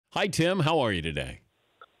Hi, Tim. How are you today?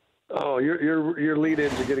 Oh, your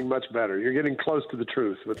lead-ins are getting much better. You're getting close to the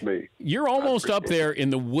truth with me. You're almost up there in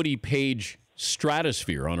the Woody Page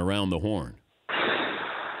stratosphere on Around the Horn.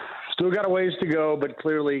 Still got a ways to go, but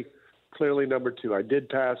clearly number two. I did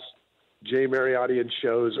pass Jay Mariotti in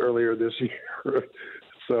shows earlier this year,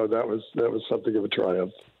 so that was something of a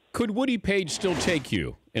triumph. Could Woody Page still take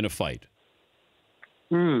you in a fight?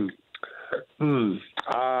 I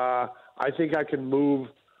think I can move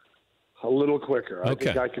a little quicker. I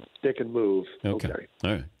think I can stick and move. Okay.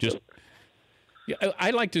 All right.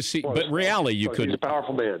 I'd like to see, but Reale, you couldn't. He's a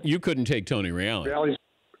powerful man. You couldn't take Tony Reale.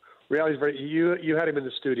 Reale's very. You had him in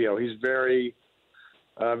the studio. He's very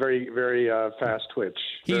fast twitch.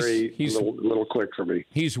 He's a little quick for me.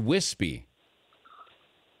 He's wispy.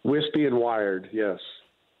 Wispy and wired. Yes.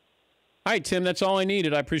 All right, Tim, that's all I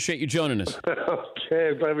needed. I appreciate you joining us. Okay,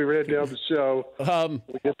 I'm glad we ran down the show.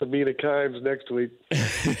 We get to meet at Kimes next week.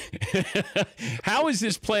 How is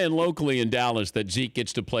this playing locally in Dallas that Zeke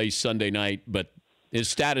gets to play Sunday night, but his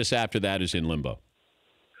status after that is in limbo?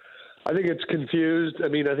 I think it's confused. I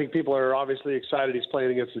mean, I think people are obviously excited he's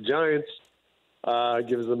playing against the Giants.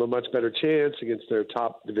 Gives them a much better chance against their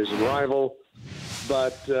top division rival.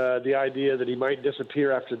 But the idea that he might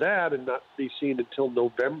disappear after that and not be seen until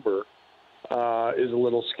November is a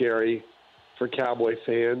little scary for Cowboy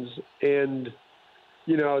fans. And,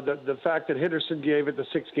 you know, the fact that Henderson gave it the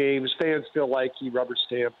 6 games, fans feel like he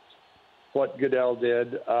rubber-stamped what Goodell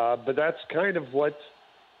did. But that's kind of what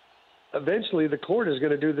eventually the court is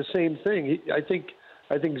going to do the same thing. I think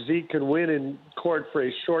Zeke can win in court for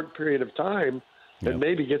a short period of time and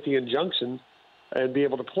maybe get the injunction and be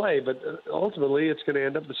able to play. But ultimately, it's going to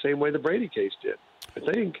end up the same way the Brady case did, I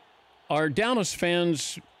think. Are Dallas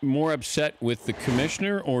fans more upset with the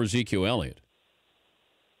commissioner or Ezekiel Elliott?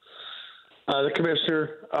 The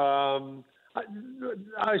commissioner. I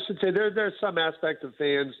should say there's some aspect of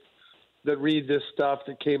fans that read this stuff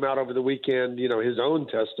that came out over the weekend, you know, his own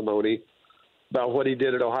testimony about what he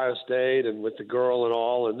did at Ohio State and with the girl and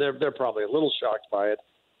all, and they're probably a little shocked by it.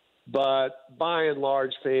 But by and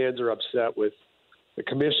large, fans are upset with the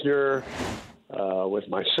commissioner, with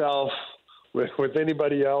myself, with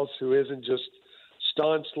anybody else who isn't just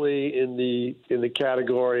staunchly in the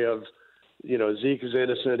category of, you know, Zeke is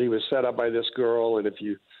innocent. He was set up by this girl, and if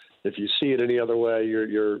you see it any other way,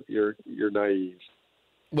 you're naive.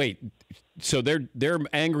 Wait, so they're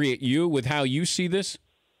angry at you with how you see this?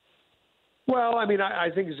 Well, I mean, I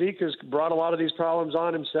think Zeke has brought a lot of these problems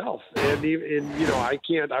on himself, and you know,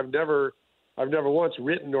 I've never once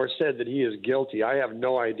written or said that he is guilty. I have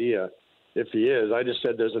no idea if he is. I just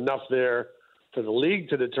said there's enough there for the league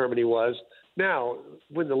to determine he was. Now,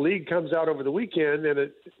 when the league comes out over the weekend,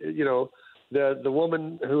 and you know, the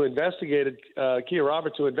woman who investigated Kia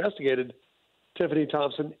Roberts, who investigated Tiffany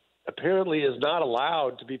Thompson, apparently is not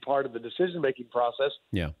allowed to be part of the decision-making process.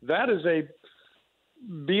 Yeah, that is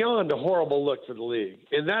beyond a horrible look for the league,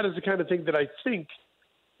 and that is the kind of thing that I think,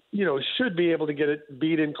 you know, should be able to get it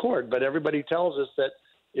beat in court. But everybody tells us that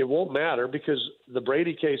it won't matter because the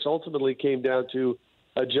Brady case ultimately came down to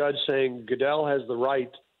a judge saying Goodell has the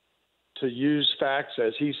right to use facts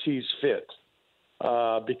as he sees fit,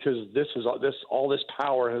 because all this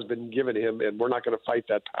power has been given him, and we're not going to fight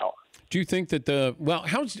that power. Do you think that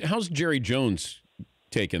how's Jerry Jones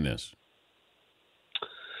taken this?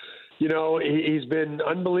 You know, he's been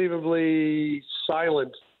unbelievably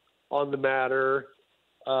silent on the matter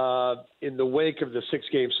in the wake of the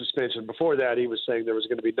 6-game suspension. Before that, he was saying there was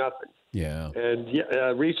going to be nothing. Yeah. And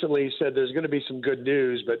recently he said there's going to be some good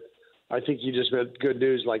news, but I think he just meant good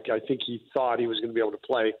news like I think he thought he was going to be able to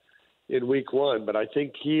play in week 1. But I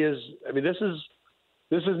think he is – I mean, this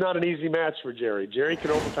is not an easy match for Jerry. Jerry can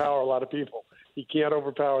overpower a lot of people. He can't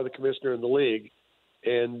overpower the commissioner in the league,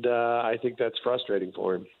 and I think that's frustrating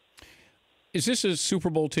for him. Is this a Super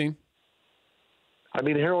Bowl team? I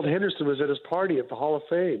mean, Harold Henderson was at his party at the Hall of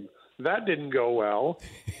Fame. That didn't go well.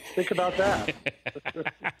 Think about that.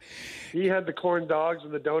 He had the corn dogs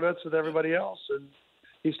and the donuts with everybody else, and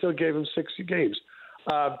he still gave him 60 games.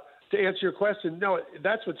 To answer your question, no,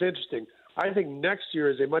 that's what's interesting. I think next year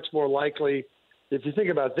is a much more likely, if you think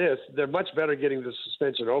about this, they're much better getting the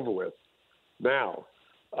suspension over with now.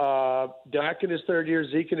 Dak in his 3rd year,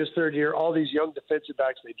 Zeke in his 3rd year, all these young defensive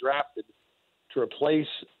backs they drafted to replace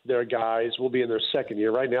their guys will be in their 2nd year.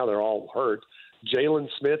 Right now they're all hurt. Jalen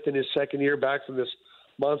Smith in his 2nd year back from this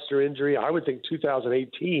monster injury. I would think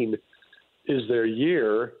 2018 is their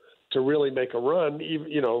year to really make a run. Even,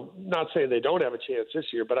 you know, not saying they don't have a chance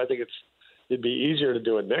this year, but I think it'd be easier to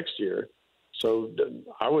do it next year. So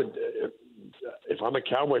I would, if I'm a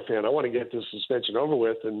Cowboy fan, I want to get this suspension over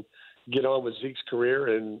with and get on with Zeke's career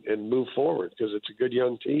and move forward because it's a good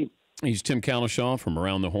young team. He's Tim Cowlishaw from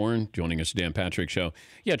Around the Horn, joining us, Dan Patrick Show.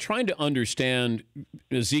 Yeah, trying to understand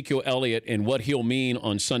Ezekiel Elliott and what he'll mean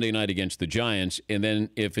on Sunday night against the Giants, and then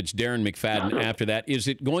if it's Darren McFadden after that, is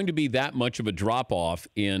it going to be that much of a drop-off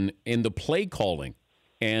in the play calling?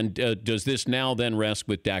 And does this now then rest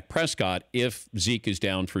with Dak Prescott if Zeke is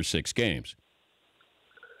down for 6 games?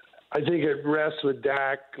 I think it rests with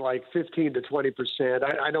Dak like 15 to 20%.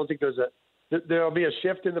 I don't think there'll be a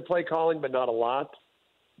shift in the play calling, but not a lot.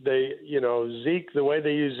 Zeke, the way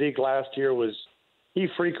they used Zeke last year was he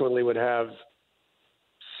frequently would have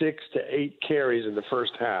 6 to 8 carries in the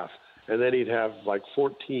first half, and then he'd have like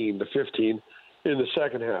 14 to 15 in the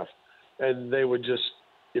second half. And they would just,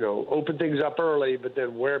 open things up early, but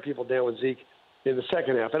then wear people down with Zeke in the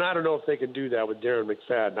second half. And I don't know if they can do that with Darren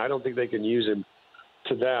McFadden. I don't think they can use him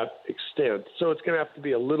to that extent. So it's going to have to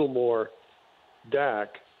be a little more Dak.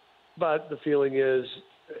 But the feeling is,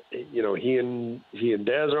 he and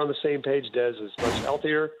Dez are on the same page. Dez is much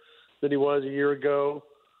healthier than he was a year ago.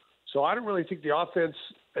 So I don't really think the offense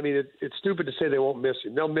 – I mean, it's stupid to say they won't miss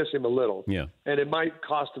him. They'll miss him a little. Yeah. And it might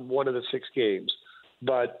cost them 1 of the 6 games.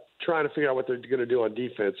 But trying to figure out what they're going to do on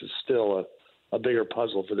defense is still a bigger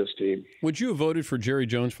puzzle for this team. Would you have voted for Jerry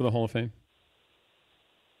Jones for the Hall of Fame?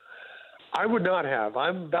 I would not have.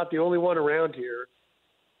 I'm about the only one around here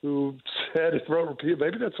who said and wrote repeatedly,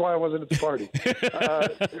 maybe that's why I wasn't at the party,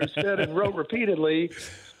 who said and wrote repeatedly,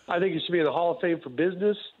 I think he should be in the Hall of Fame for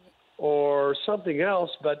business or something else.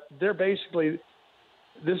 But they're basically,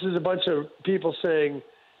 this is a bunch of people saying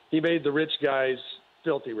he made the rich guys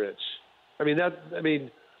filthy rich. I mean,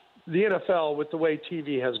 the NFL, with the way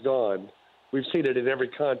TV has gone, we've seen it in every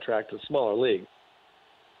contract in a smaller league.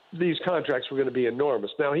 These contracts were going to be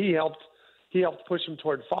enormous. Now, he helped push them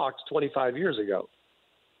toward Fox 25 years ago.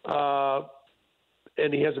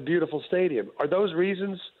 And he has a beautiful stadium. Are those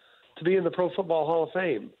reasons to be in the Pro Football Hall of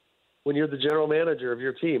Fame when you're the general manager of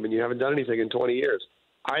your team and you haven't done anything in 20 years?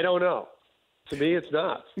 I don't know. To me, it's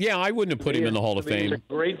not. Yeah, I wouldn't have put him in the Hall of Fame. He's a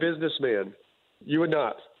great businessman. You would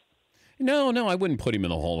not. No, I wouldn't put him in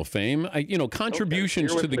the Hall of Fame.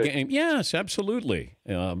 Contributions to the game. Yes, absolutely.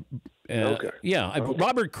 Okay. Yeah,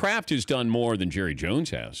 Robert Kraft has done more than Jerry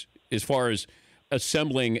Jones has as far as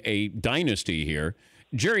assembling a dynasty here.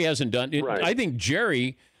 Jerry hasn't done it. Right. I think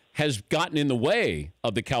Jerry has gotten in the way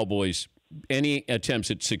of the Cowboys' any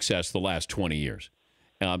attempts at success the last 20 years.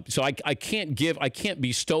 So I can't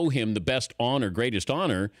bestow him the best honor, greatest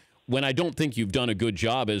honor, when I don't think you've done a good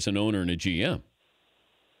job as an owner and a GM.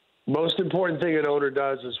 Most important thing an owner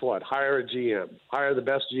does is what? Hire a GM. Hire the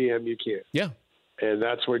best GM you can. Yeah. And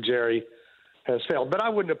that's where Jerry has failed. But I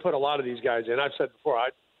wouldn't have put a lot of these guys in. I've said before,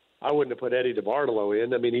 I wouldn't have put Eddie DeBartolo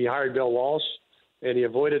in. I mean, he hired Bill Walsh, and he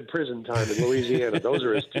avoided prison time in Louisiana. Those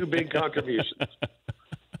are his 2 big contributions.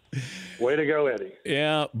 Way to go, Eddie.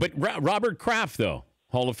 Yeah, but Robert Kraft, though,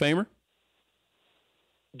 Hall of Famer?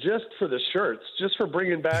 Just for the shirts, just for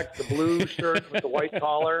bringing back the blue shirt with the white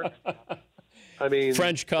collar. I mean,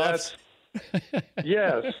 French cuffs.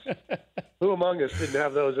 Yes. Who among us didn't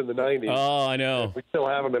have those in the 90s? Oh, I know. We still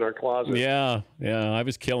have them in our closet. Yeah. I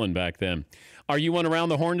was killing back then. Are you on Around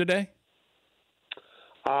the Horn today?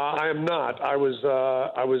 I am not. I was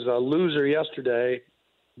a loser yesterday,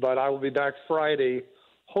 but I will be back Friday,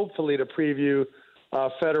 hopefully to preview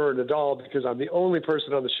Federer and Nadal, because I'm the only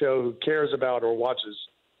person on the show who cares about or watches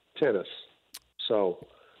tennis. So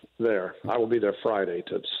I will be there Friday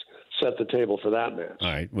to set the table for that match. All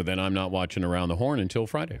right. Well, then I'm not watching Around the Horn until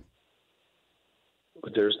Friday.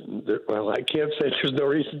 Well, I can't say there's no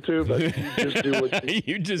reason to, but you just do what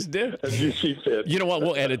you just did. As you see fit. You know what?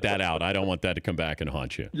 We'll edit that out. I don't want that to come back and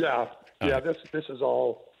haunt you. Yeah. This is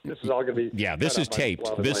all going to be. Yeah, this is taped.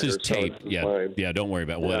 This is taped. Yeah. Don't worry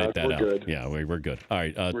about it. We'll edit that out. Good. Yeah, we're good. All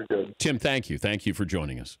right. We're good. Tim, thank you. Thank you for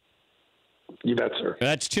joining us. You bet, sir.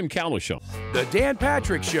 That's Tim Cowlishaw. The Dan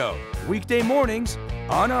Patrick Show, weekday mornings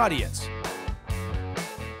on Audience.